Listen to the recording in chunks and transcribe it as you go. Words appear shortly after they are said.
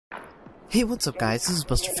Hey, what's up guys, this is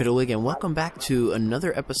Buster Fiddlewig and welcome back to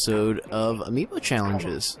another episode of Amiibo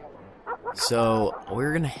Challenges. So,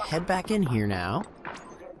 we're gonna head back in here now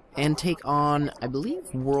and take on, I believe,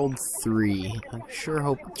 World 3. I sure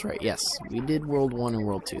hope it's right. Yes, we did World 1 and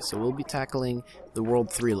World 2, so we'll be tackling the World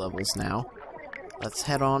 3 levels now. Let's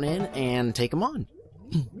head on in and take them on.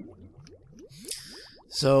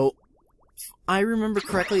 So, if I remember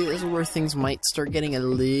correctly, this is where things might start getting a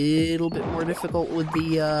little bit more difficult with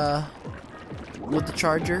the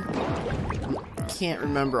charger. Can't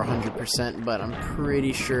remember 100%, but I'm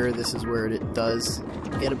pretty sure this is where it does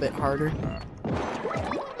get a bit harder.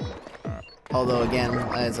 Although again,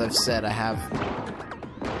 as I've said,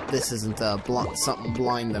 this isn't something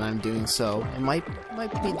blind that I'm doing, so I might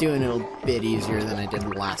be doing it a bit easier than I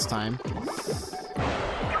did last time.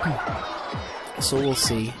 So we'll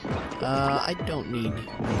see. I don't need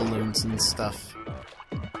balloons and stuff.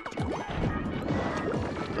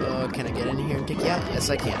 Can I get in here and take you out? Yes,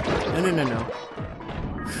 I can. No.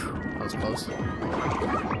 Whew, that was close. Can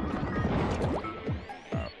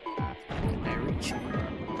I reach you?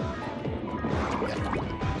 Yeah.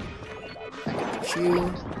 I can reach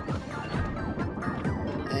you.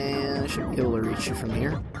 And I should be able to reach you from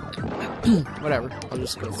here. Whatever. I'll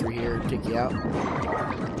just go through here and take you out.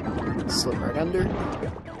 Slip right under.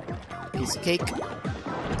 Piece of cake.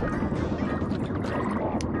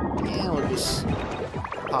 Yeah, we'll just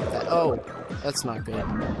pop that. Oh, that's not good.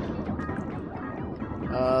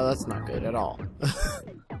 That's not good at all.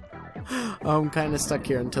 I'm kind of stuck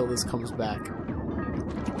here until this comes back.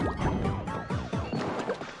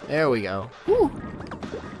 There we go. Whew.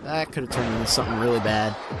 That could have turned into something really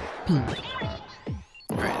bad.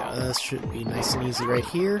 Alright, this should be nice and easy right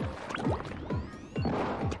here.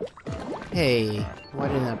 Hey, why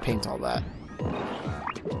didn't I paint all that?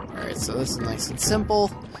 Alright, so this is nice and simple.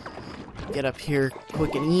 Get up here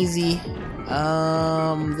quick and easy.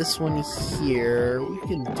 This one here, we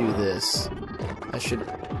can do this. I should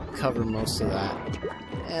cover most of that.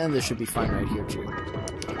 And this should be fine right here too.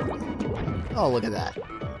 Oh, look at that.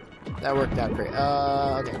 That worked out great.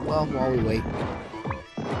 Okay, well, while we wait.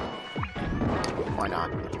 Why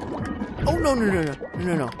not? Oh,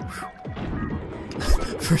 no.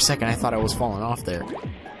 For a second, I thought I was falling off there.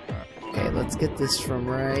 Okay, let's get this from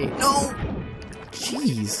right... No!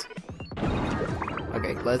 Jeez!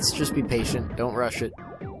 Okay, let's just be patient. Don't rush it.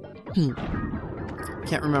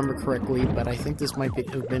 Can't remember correctly, but I think this might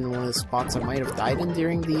have been one of the spots I might have died in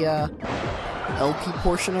during the LP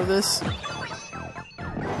portion of this.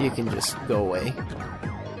 You can just go away.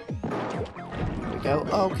 There we go.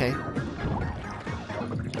 Oh, okay.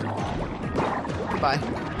 Goodbye.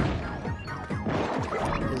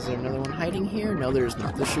 Is there another one hiding here? No, there's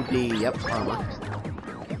not. This should be, yep, armor.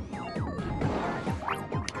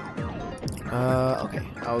 Okay.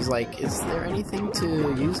 I was like, is there anything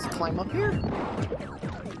to use to climb up here?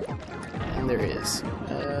 And there is.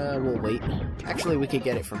 We'll wait. Actually, we could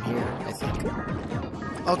get it from here, I think.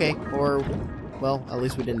 Okay, or, well, at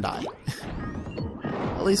least we didn't die.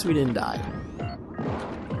 At least we didn't die.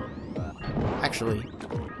 Actually,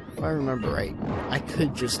 if I remember right, I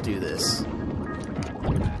could just do this.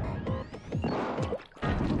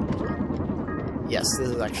 Yes, this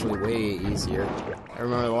is actually way easier. I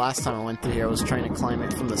remember the last time I went through here, I was trying to climb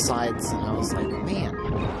it from the sides, and I was like, man,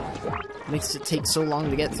 it makes it take so long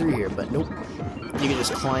to get through here, but nope. You can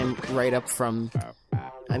just climb right up from...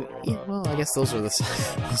 I mean, yeah, well, I guess those are the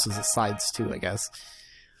sides too, I guess.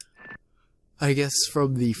 I guess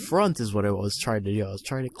from the front is what I was trying to do. I was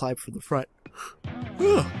trying to climb from the front.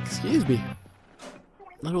 Oh, excuse me.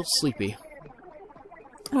 A little sleepy.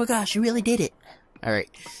 Oh my gosh, you really did it. Alright.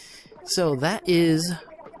 So that's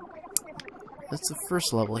the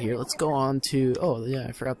first level here. Let's go on to... Oh, yeah,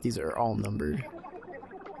 I forgot these are all numbered.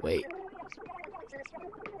 Wait.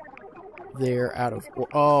 They're out of...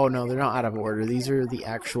 Oh, no, they're not out of order. These are the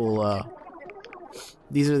actual,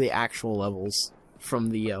 levels from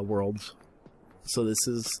the, world. So this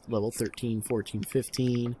is level 13, 14,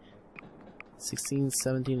 15, 16,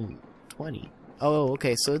 17, and 20. Oh,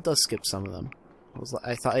 okay, so it does skip some of them.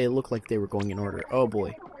 I thought it looked like they were going in order. Oh,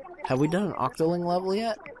 boy. Have we done an Octowhirl level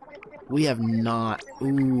yet? We have not.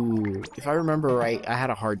 Ooh. If I remember right, I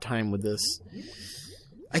had a hard time with this.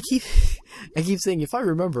 I keep saying, if I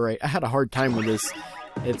remember right, I had a hard time with this.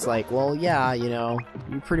 It's like, well, yeah, you know,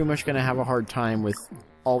 you're pretty much gonna have a hard time with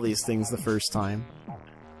all these things the first time.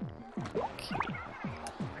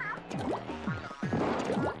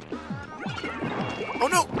 Oh,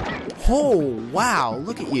 no! Oh, wow,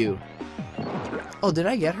 look at you. Oh, did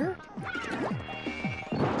I get her?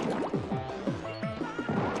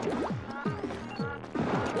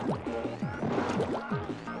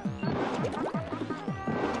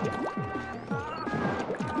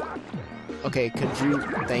 Okay, could you...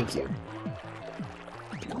 Thank you.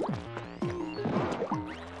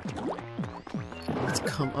 Let's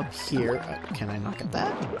come up here. Can I not get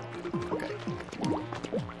that? Okay.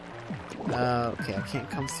 Okay, I can't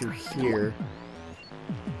come through here.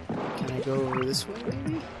 Can I go over this way,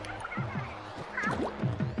 maybe?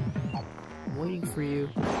 I'm waiting for you.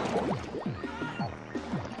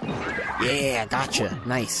 Yeah, gotcha.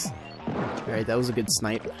 Nice. Alright, that was a good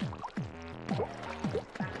snipe.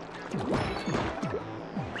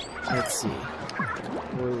 Let's see.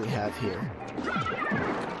 What do we have here?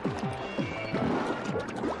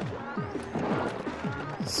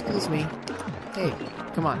 Excuse me. Hey,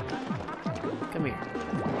 come on. Come here.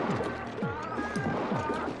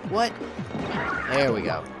 What? There we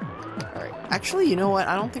go. Alright. Actually, you know what?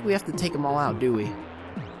 I don't think we have to take them all out, do we?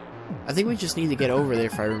 I think we just need to get over there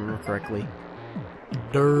if I remember correctly.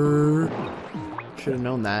 Durr. Should have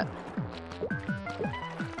known that.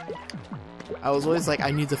 I was always like,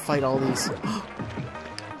 I need to fight all these.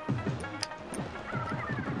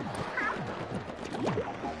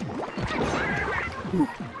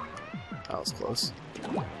 That was close.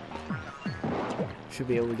 Should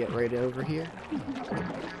be able to get right over here.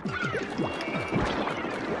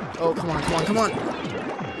 Oh, come on, come on, come on!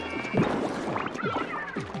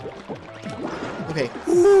 Okay.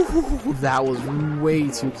 Ooh, that was way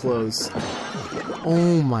too close.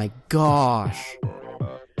 Oh my gosh.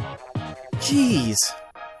 Jeez.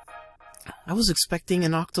 I was expecting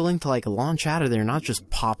an Octoling to like launch out of there, not just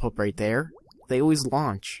pop up right there. They always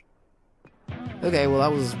launch. Okay, well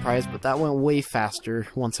that was a surprise, but that went way faster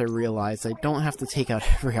once I realized I don't have to take out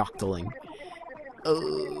every Octoling.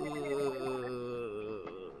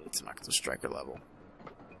 It's an Octo Striker level.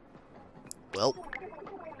 Well,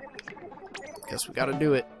 guess we gotta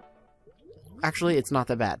do it. Actually, it's not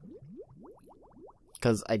that bad.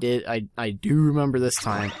 Because I do remember this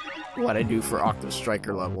time what I do for Octo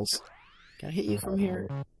Striker levels. Can I hit you from here?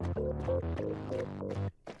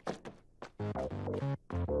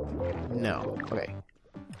 No. Okay.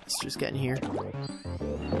 Let's just get in here.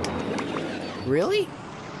 Really?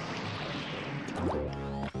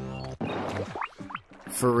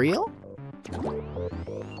 For real?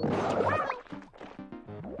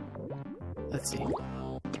 Let's see.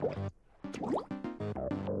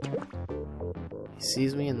 He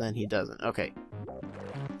sees me and then he doesn't. Okay.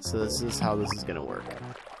 So this is how this is gonna work.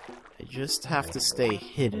 I just have to stay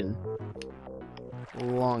hidden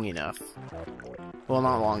long enough. Well,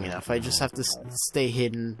 not long enough. I just have to stay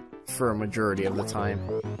hidden for a majority of the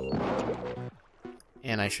time.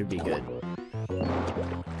 And I should be good.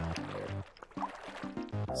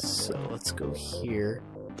 So let's go here.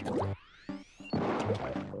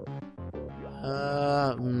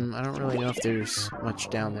 I don't really know if there's much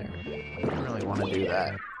down there. I don't really want to do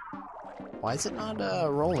that. Why is it not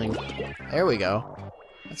rolling? There we go.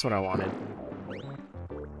 That's what I wanted.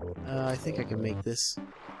 I think I can make this.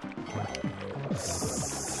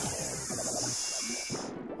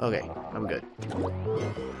 Okay, I'm good.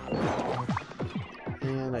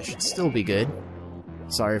 And I should still be good.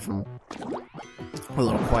 Sorry if I'm a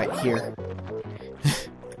little quiet here.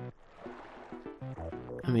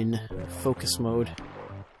 I'm in focus mode.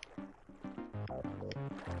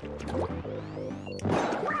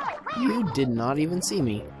 You did not even see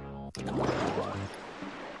me.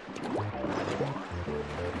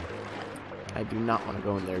 I do not want to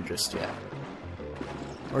go in there just yet.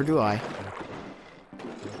 Or do I?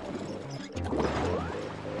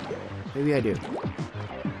 Maybe I do.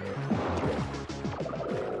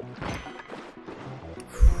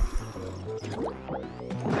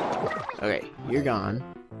 Okay, you're gone.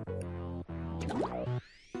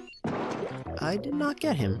 I did not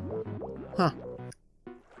get him. Huh.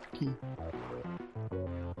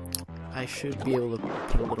 I should be able to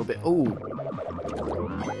put a little bit... Oh!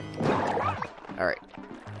 Alright.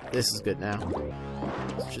 This is good now.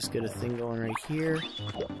 Let's just get a thing going right here.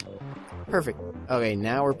 Perfect. Okay,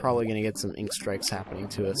 now we're probably going to get some ink strikes happening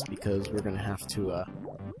to us because we're going to have to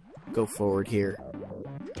go forward here.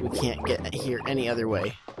 We can't get here any other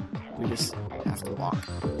way. We just have to walk.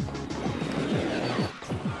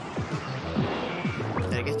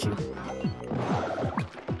 Did I get you?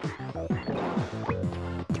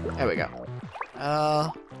 There we go.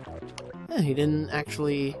 Yeah, he didn't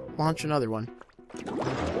actually launch another one.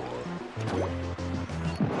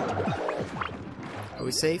 Are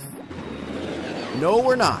we safe? No,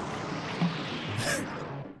 we're not.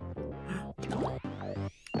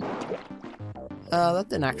 That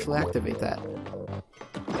didn't actually activate that.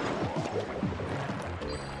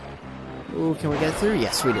 Ooh, can we get through?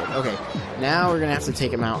 Yes, we did. Okay, now we're gonna have to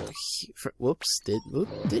take him out. Whoops, didn't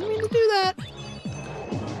mean to do that.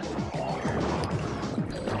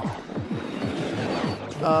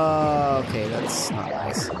 Okay, that's not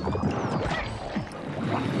nice.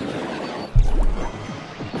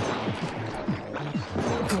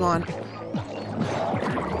 Come on.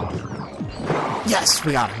 Yes,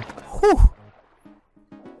 we got him. Whew.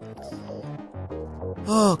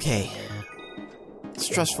 Okay.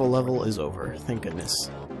 Stressful level is over. Thank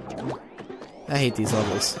goodness. I hate these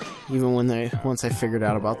levels. Even when once I figured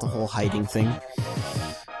out about the whole hiding thing.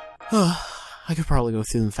 I could probably go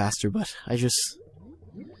through them faster, but I just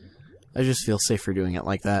feel safer doing it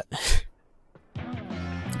like that.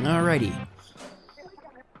 Alrighty.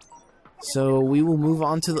 So we will move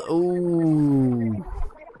on to the... Oh!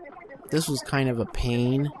 This was kind of a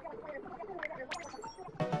pain.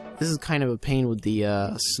 This is kind of a pain with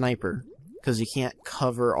the sniper, because you can't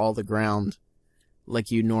cover all the ground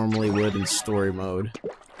like you normally would in story mode.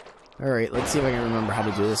 Alright, let's see if I can remember how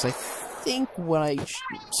to do this. I think what I'm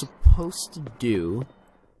supposed to do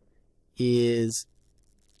is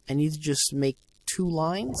I need to just make 2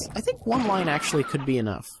 lines. I think 1 line actually could be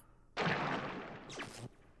enough.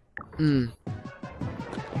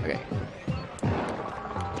 Okay.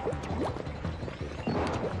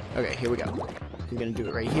 Okay, here we go. I'm gonna do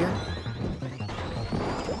it right here.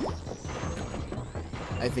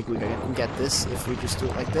 I think we can get this if we just do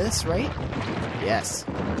it like this, right? Yes.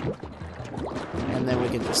 And then we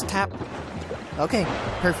can just tap. Okay,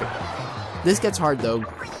 perfect. This gets hard though,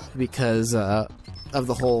 because of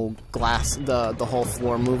the whole glass, the whole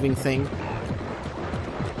floor moving thing.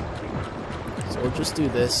 So we'll just do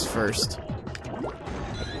this first.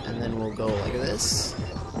 And then we'll go like this.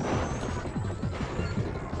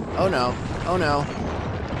 Oh no. Oh no.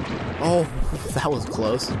 Oh, that was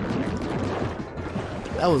close.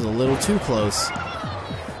 That was a little too close.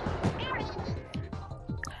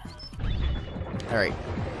 Alright.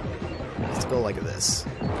 Let's go like this.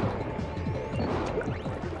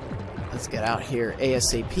 Let's get out here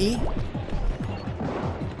ASAP.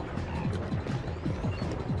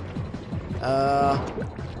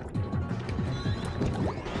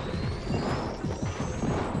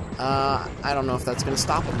 I don't know if that's gonna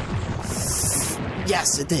stop him.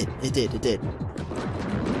 Yes, it did. It did. It did.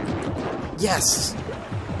 Yes!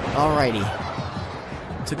 Alrighty.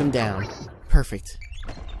 Took him down. Perfect.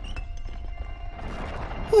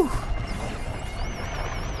 Whew.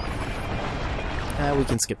 We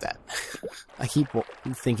can skip that. I keep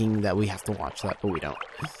thinking that we have to watch that, but we don't.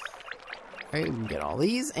 Alright, we can get all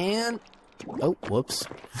these, and... Oh, whoops.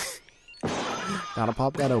 Gotta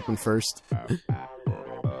pop that open first.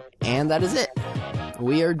 And that is it.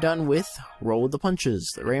 We are done with Roll with the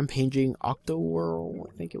Punches. The rampaging Octowhirl,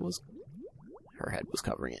 I think it was. Her head was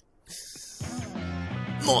covering it.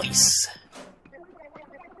 Nice!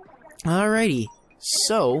 Alrighty.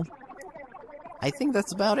 So, I think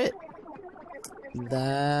that's about it.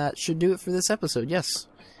 That should do it for this episode, yes.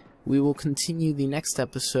 We will continue the next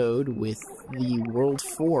episode with the World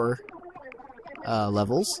 4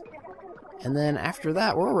 levels. And then after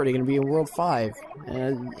that, we're already going to be in World 5.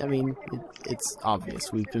 I mean, it's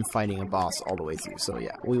obvious. We've been fighting a boss all the way through. So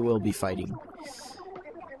yeah, we will be fighting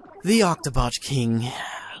the Octobot King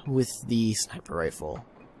with the sniper rifle.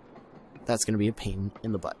 That's going to be a pain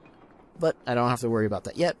in the butt. But I don't have to worry about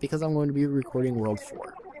that yet, because I'm going to be recording World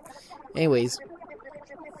 4. Anyways,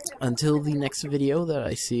 until the next video that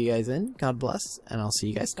I see you guys in, God bless, and I'll see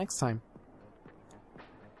you guys next time.